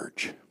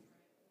verge.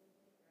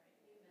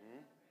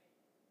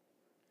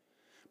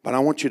 But I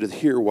want you to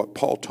hear what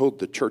Paul told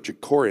the church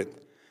at Corinth.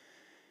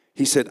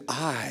 He said,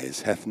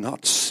 eyes hath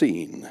not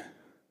seen,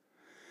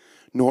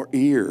 nor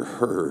ear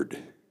heard,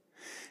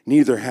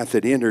 neither hath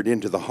it entered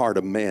into the heart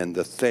of man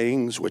the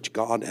things which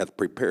God hath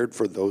prepared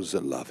for those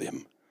that love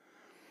him.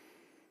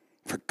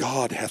 For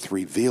God hath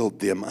revealed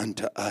them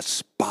unto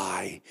us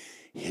by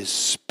his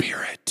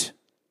Spirit.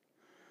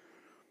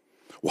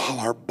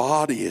 While our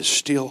body is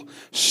still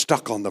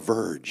stuck on the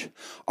verge,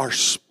 our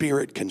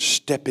spirit can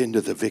step into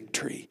the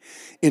victory,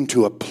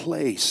 into a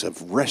place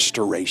of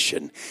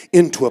restoration,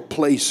 into a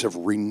place of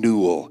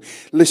renewal.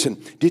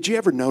 Listen, did you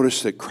ever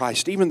notice that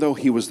Christ, even though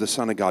he was the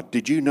Son of God,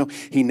 did you know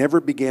he never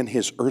began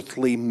his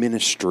earthly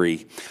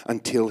ministry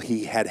until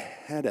he had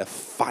had a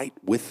fight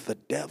with the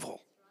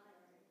devil?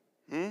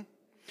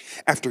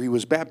 After he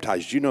was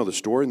baptized, you know the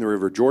story in the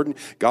River Jordan.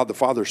 God the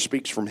Father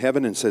speaks from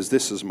heaven and says,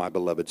 this is my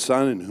beloved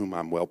Son in whom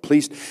I'm well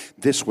pleased.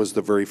 This was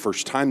the very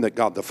first time that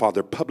God the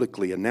Father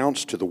publicly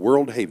announced to the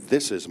world, hey,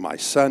 this is my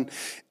Son.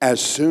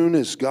 As soon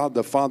as God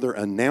the Father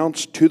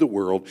announced to the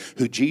world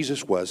who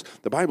Jesus was,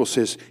 the Bible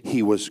says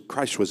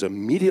Christ was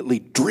immediately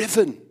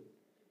driven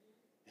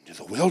into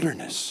the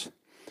wilderness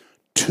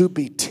to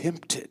be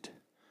tempted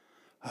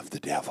of the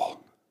devil.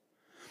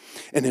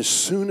 And as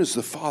soon as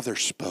the Father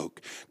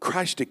spoke,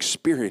 Christ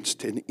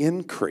experienced an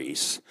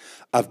increase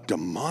of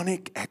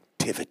demonic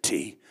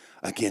activity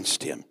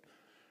against him.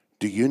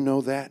 Do you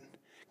know that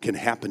can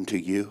happen to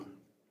you?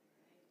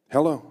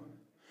 Hello.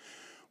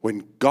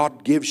 When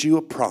God gives you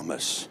a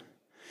promise,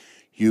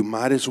 you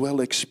might as well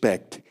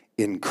expect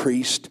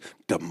increased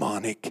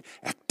demonic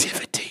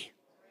activity.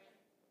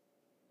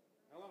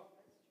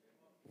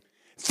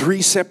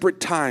 3 separate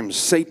times,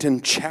 Satan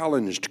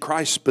challenged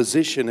Christ's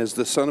position as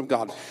the Son of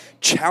God,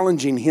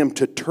 challenging him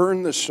to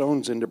turn the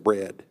stones into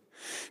bread,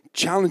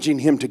 challenging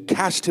him to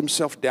cast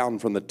himself down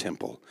from the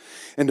temple,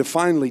 and to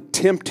finally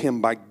tempt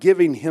him by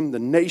giving him the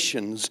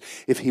nations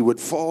if he would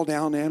fall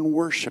down and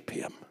worship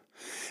him.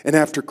 And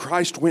after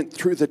Christ went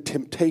through the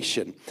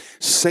temptation,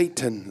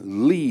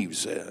 Satan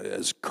leaves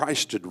as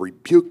Christ had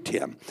rebuked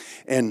him.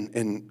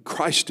 And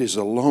Christ is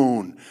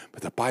alone.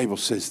 But the Bible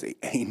says the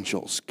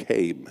angels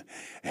came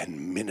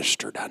and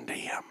ministered unto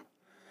him.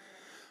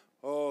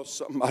 Oh,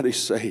 somebody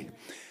say,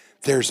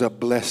 there's a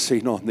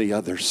blessing on the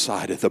other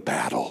side of the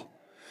battle.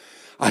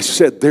 I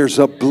said, there's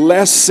a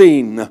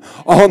blessing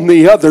on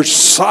the other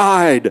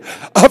side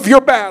of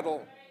your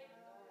battle.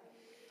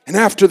 And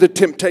after the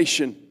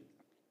temptation,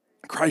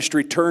 Christ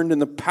returned in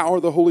the power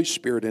of the Holy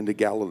Spirit into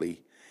Galilee.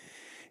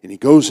 And he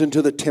goes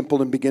into the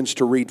temple and begins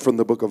to read from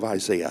the book of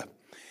Isaiah,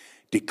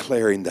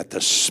 declaring that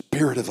the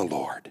Spirit of the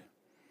Lord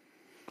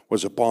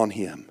was upon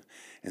him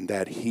and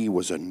that he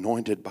was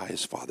anointed by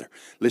his Father.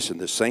 Listen,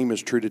 the same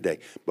is true today.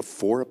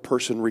 Before a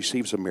person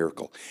receives a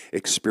miracle,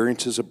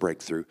 experiences a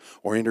breakthrough,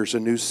 or enters a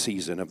new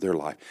season of their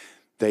life,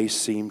 they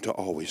seem to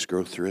always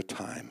go through a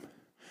time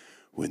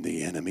when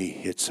the enemy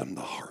hits them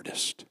the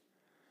hardest.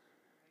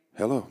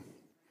 Hello.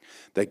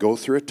 They go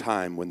through a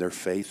time when their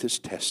faith is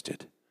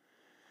tested.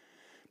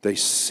 They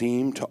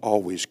seem to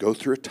always go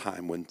through a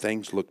time when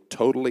things look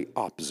totally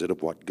opposite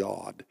of what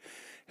God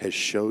has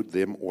showed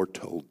them or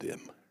told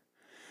them.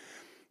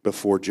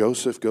 Before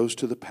Joseph goes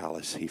to the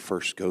palace, he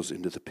first goes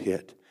into the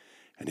pit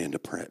and into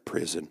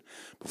prison.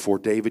 Before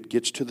David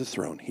gets to the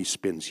throne, he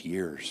spends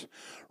years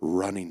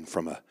running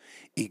from an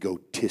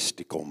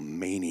egotistical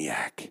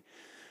maniac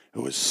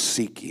who was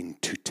seeking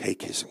to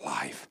take his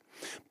life.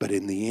 But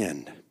in the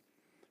end,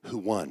 who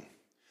won?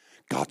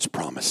 God's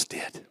promise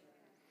did.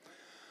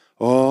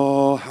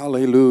 Oh,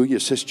 hallelujah.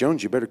 Sis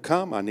Jones, you better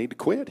come. I need to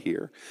quit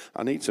here.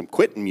 I need some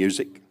quitting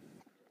music.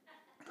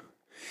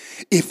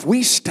 If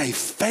we stay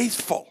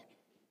faithful,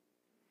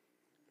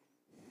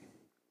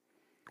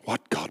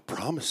 what God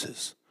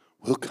promises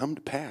will come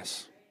to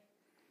pass.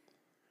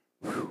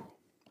 Whew.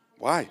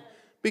 Why?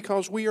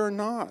 Because we are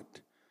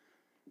not.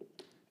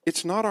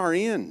 It's not our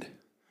end.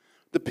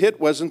 The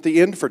pit wasn't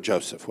the end for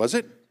Joseph, was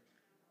it?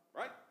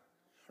 Right?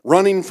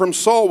 Running from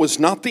Saul was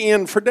not the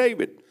end for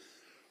David.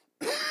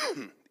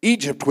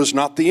 Egypt was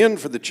not the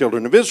end for the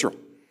children of Israel.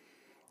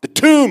 The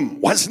tomb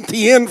wasn't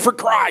the end for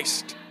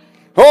Christ.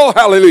 Oh,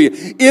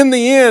 hallelujah. In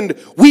the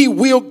end, we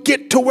will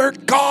get to where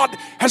God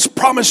has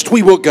promised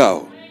we will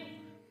go.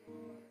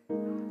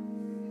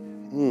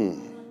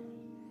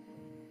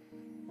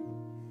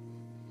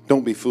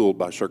 Don't be fooled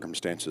by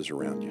circumstances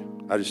around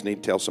you. I just need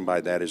to tell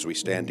somebody that as we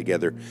stand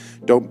together.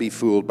 Don't be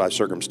fooled by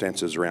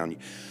circumstances around you.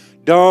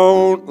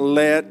 Don't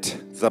let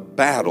the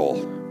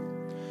battle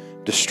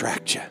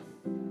distract you.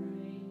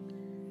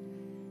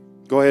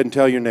 Go ahead and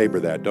tell your neighbor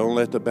that. Don't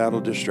let the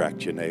battle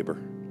distract you, neighbor.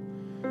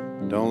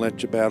 Don't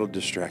let your battle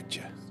distract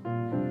you.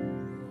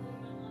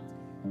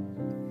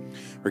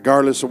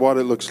 Regardless of what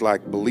it looks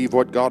like, believe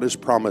what God has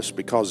promised,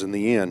 because in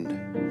the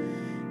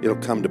end, it'll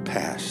come to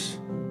pass.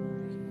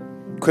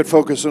 Quit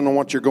focusing on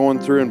what you're going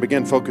through and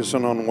begin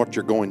focusing on what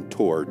you're going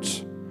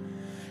towards.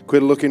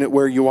 Quit looking at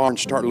where you are and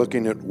start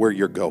looking at where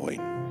you're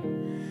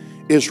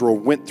going. Israel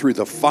went through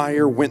the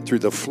fire, went through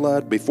the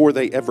flood before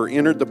they ever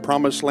entered the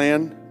promised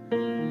land.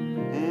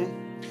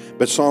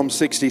 But Psalm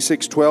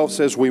 66:12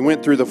 says, we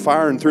went through the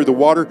fire and through the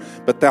water,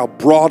 but thou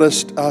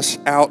broughtest us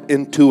out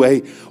into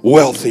a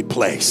wealthy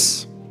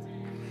place.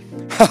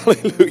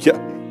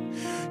 Hallelujah.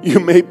 You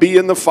may be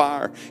in the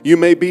fire, you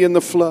may be in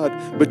the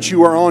flood, but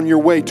you are on your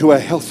way to a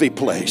healthy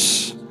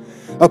place.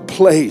 A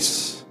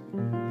place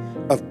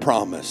of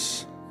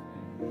promise.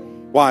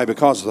 Why?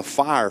 Because the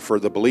fire for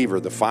the believer,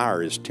 the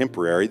fire is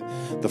temporary.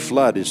 The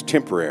flood is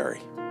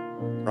temporary.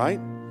 Right?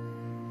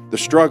 The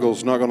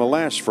struggle's not going to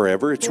last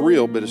forever. It's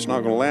real, but it's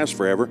not going to last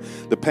forever.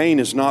 The pain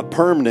is not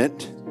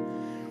permanent.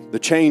 The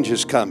change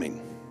is coming.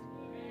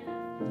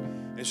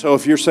 And so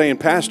if you're saying,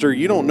 Pastor,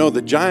 you don't know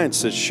the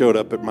giants that showed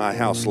up at my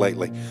house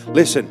lately.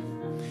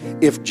 Listen,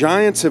 if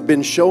giants have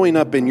been showing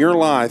up in your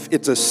life,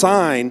 it's a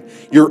sign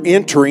you're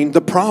entering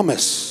the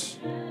promise.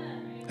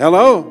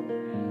 Hello?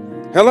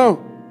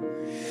 Hello?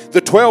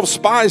 The 12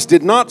 spies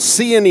did not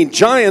see any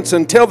giants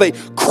until they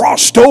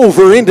crossed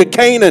over into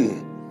Canaan.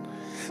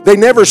 They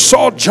never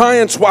saw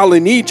giants while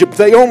in Egypt.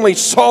 They only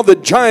saw the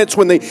giants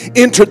when they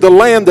entered the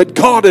land that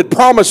God had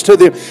promised to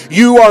them.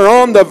 You are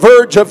on the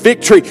verge of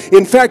victory.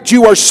 In fact,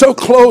 you are so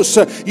close,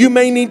 you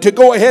may need to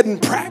go ahead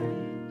and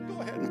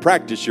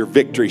practice your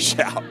victory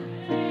shout.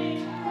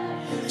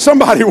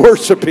 Somebody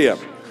worship Him.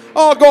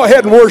 Oh, go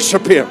ahead and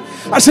worship Him.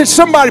 I said,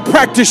 somebody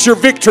practice your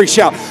victory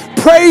shout.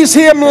 Praise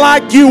Him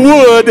like you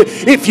would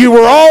if you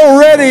were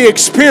already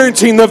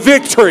experiencing the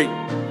victory.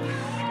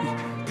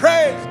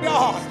 Praise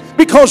God.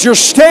 Because you're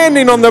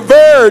standing on the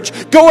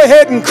verge, go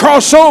ahead and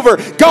cross over.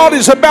 God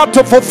is about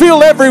to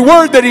fulfill every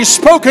word that He's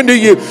spoken to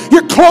you.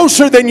 You're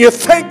closer than you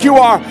think you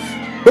are.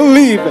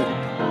 Believe it.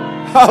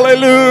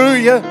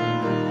 Hallelujah.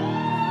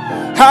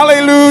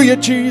 Hallelujah,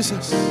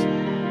 Jesus.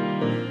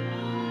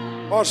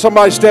 Oh,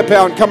 somebody step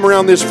out and come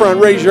around this front.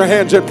 Raise your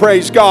hands and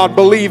praise God.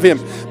 Believe Him.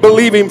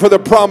 Believe Him for the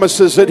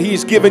promises that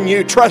He's given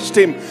you. Trust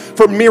Him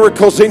for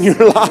miracles in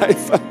your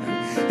life.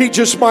 He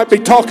just might be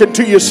talking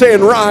to you saying,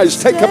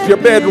 rise, take up your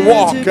bed and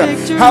walk.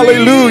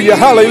 Hallelujah,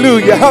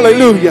 hallelujah,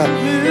 hallelujah.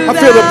 I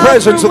feel the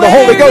presence of the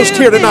Holy Ghost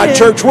here tonight,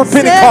 church. We're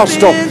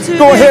Pentecostal.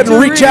 Go ahead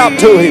and reach out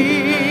to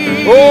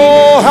Him.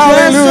 Oh,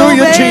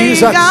 hallelujah,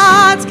 Jesus.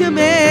 God's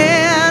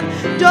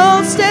command.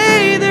 Don't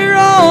stay there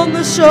on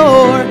the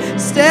shore.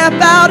 Step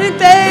out in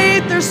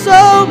faith, there's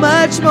so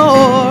much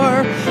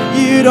more.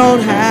 You don't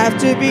have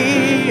to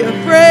be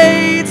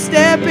afraid.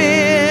 Step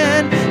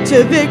in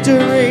to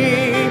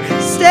victory.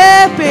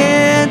 Step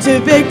into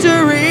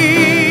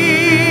victory.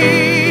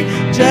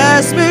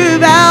 Just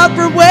move out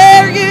from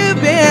where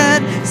you've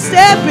been.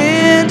 Step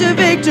into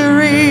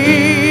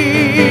victory.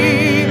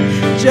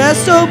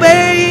 Just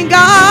obeying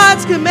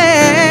God's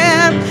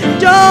command.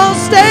 Don't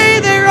stay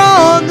there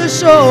on the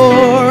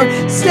shore.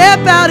 Step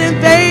out in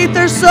faith,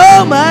 there's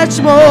so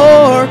much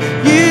more.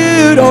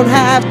 You don't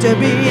have to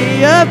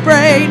be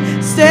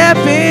afraid. Step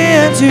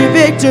into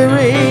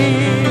victory.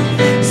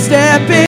 Step in.